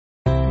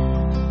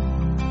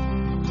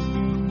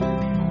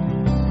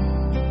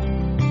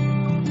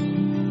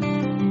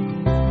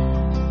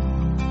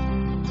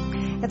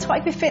tror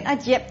ikke, vi finder et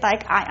hjem, der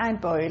ikke ejer en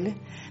bøjle.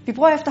 Vi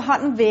bruger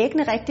efterhånden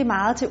væggene rigtig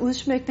meget til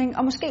udsmykning,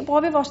 og måske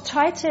bruger vi vores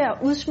tøj til at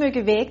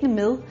udsmykke væggene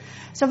med.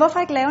 Så hvorfor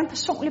ikke lave en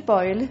personlig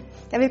bøjle?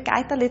 Jeg vil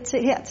guide dig lidt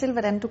til,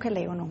 hvordan du kan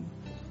lave nogle.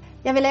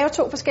 Jeg vil lave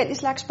 2 forskellige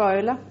slags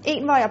bøjler.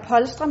 En, hvor jeg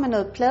polstrer med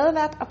noget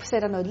pladevat og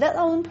sætter noget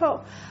læder udenpå,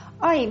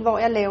 og en, hvor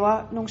jeg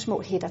laver nogle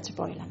små hætter til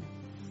bøjlerne.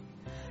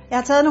 Jeg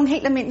har taget nogle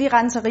helt almindelige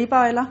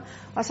renseribøjler,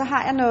 og så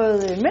har jeg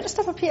noget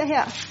mønsterpapir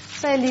her,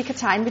 så jeg lige kan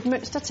tegne mit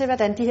mønster til,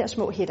 hvordan de her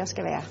små hætter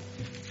skal være.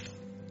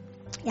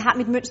 Jeg har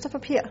mit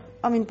mønsterpapir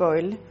og min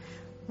bøjle,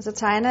 og så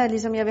tegner jeg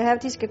ligesom jeg vil have,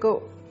 at de skal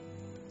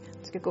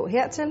gå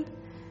hertil.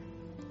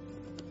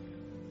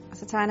 Og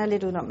så tegner jeg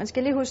lidt udenom. Man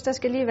skal lige huske, der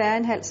skal lige være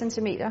 0,5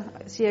 centimeter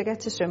cirka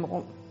til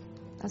sømrum.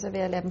 Og så vil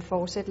jeg lade dem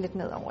fortsætte lidt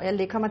nedover.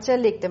 Jeg kommer til at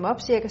lægge dem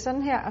op cirka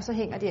sådan her, og så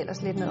hænger de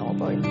ellers lidt ned over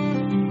bøjlen.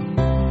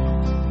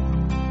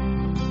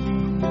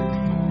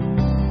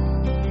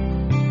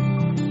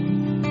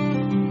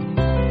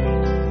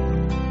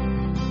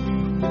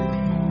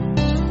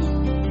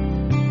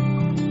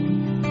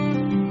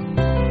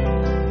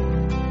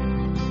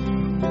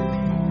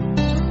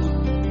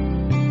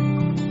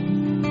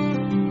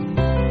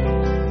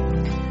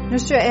 Nu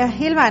syr jeg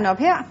hele vejen op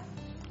her,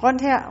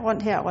 rundt her,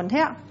 rundt her, rundt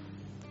her.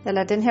 Jeg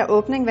lader den her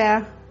åbning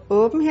være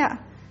åben her,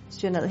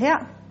 syr ned her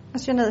og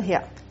syr ned her.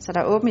 Så der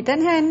er åben i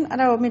den her ende, og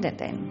der er åben i den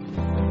der ende.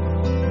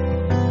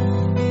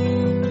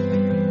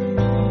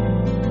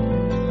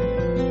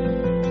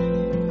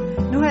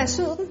 Nu har jeg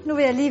syet den, nu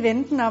vil jeg lige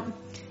vende den om.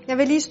 Jeg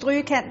vil lige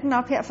stryge kanten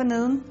op her for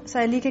neden, så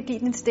jeg lige kan give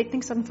den en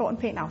stikning, så den får en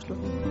pæn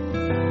afslutning.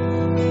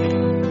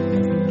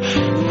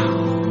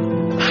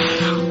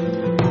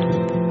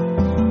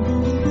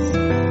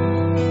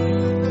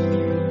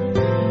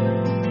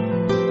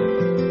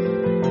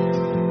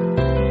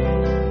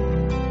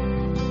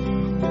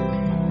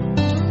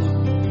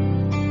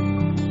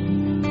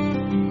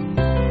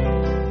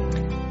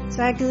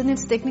 Så har jeg givet den en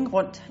stikning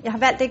rundt. Jeg har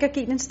valgt ikke at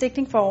give den en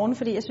stikning for oven,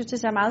 fordi jeg synes, det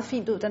ser meget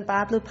fint ud. Den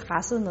bare er blevet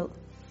presset ned.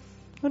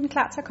 Nu er den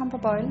klar til at komme på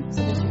bøjle,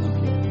 så det synes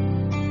jeg.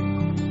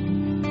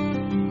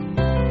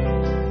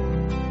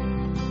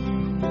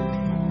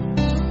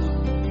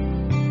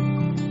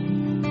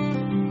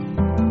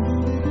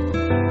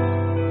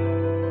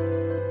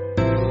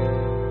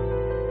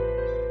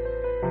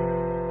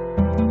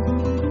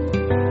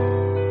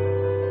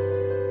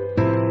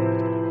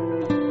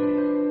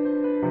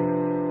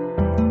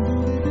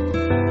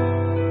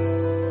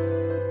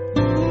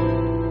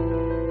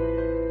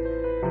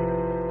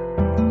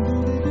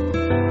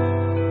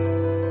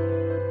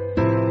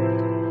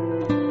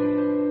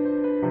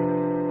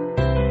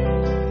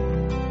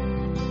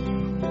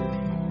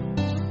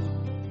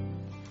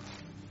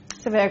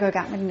 Så vil jeg gå i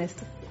gang med det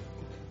næste.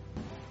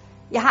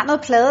 Jeg har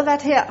noget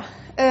pladevat her.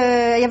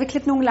 Jeg vil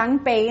klippe nogle lange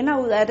baner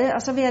ud af det,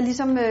 og så vil jeg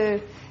ligesom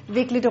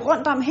vikle det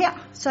rundt om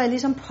her, så jeg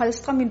ligesom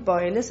polstrer min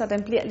bøjle, så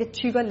den bliver lidt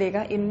tyk og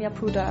lækker, inden jeg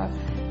putter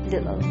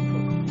læderet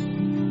på.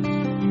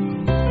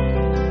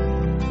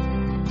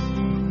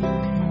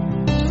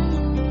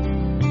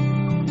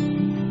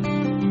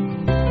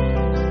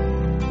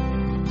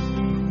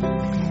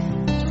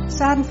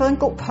 Så har den fået en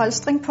god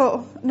polstring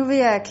på. Nu vil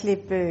jeg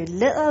klippe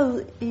læderet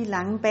ud i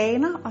lange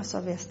baner, og så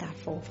vil jeg starte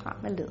forfra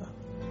med læder.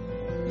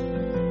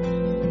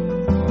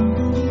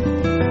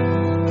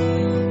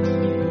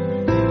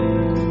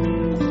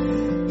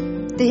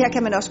 Det her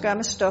kan man også gøre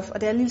med stof,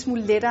 og det er en lille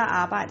smule lettere at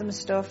arbejde med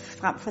stof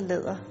frem for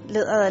læder.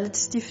 Læderet er lidt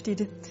stift i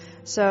det,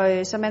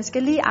 så man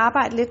skal lige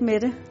arbejde lidt med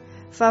det.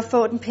 For at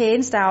få den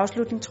pæneste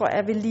afslutning, tror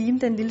jeg vil lime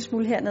den lille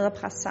smule hernede og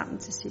presse sammen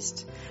til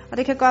sidst. Og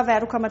det kan godt være,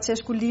 at du kommer til at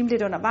skulle lime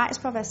lidt undervejs,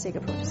 for at være sikker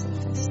på, at det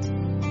sidder fast.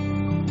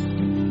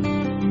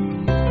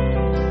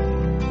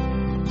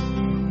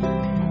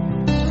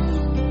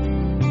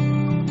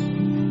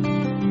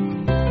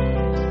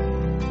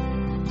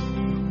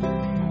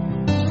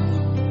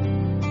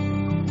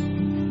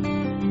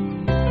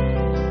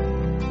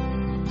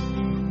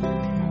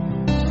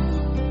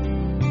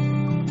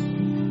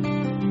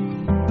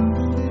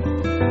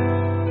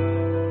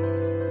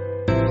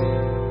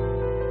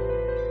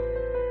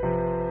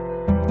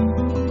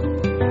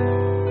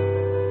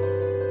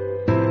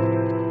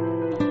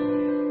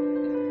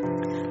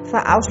 For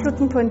at afslutte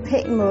den på en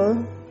pæn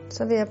måde,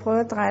 så vil jeg prøve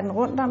at dreje den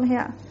rundt om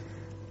her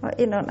og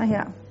ind under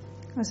her.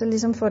 Og så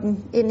ligesom få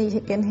den ind i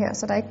igen her,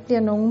 så der ikke bliver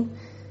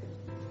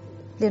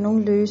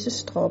nogen løse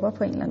stropper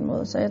på en eller anden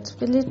måde. Så jeg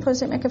vil lige prøve at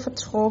se, om jeg kan få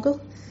trukket,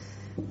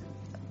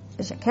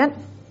 hvis jeg kan,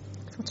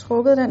 få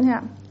trukket den her.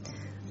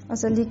 Og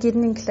så lige give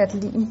den en klat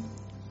lim.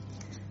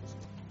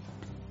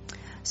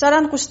 Så er der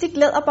en rustik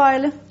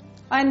læderbøjle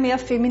og en mere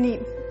feminin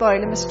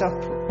bøjle med stof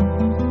på.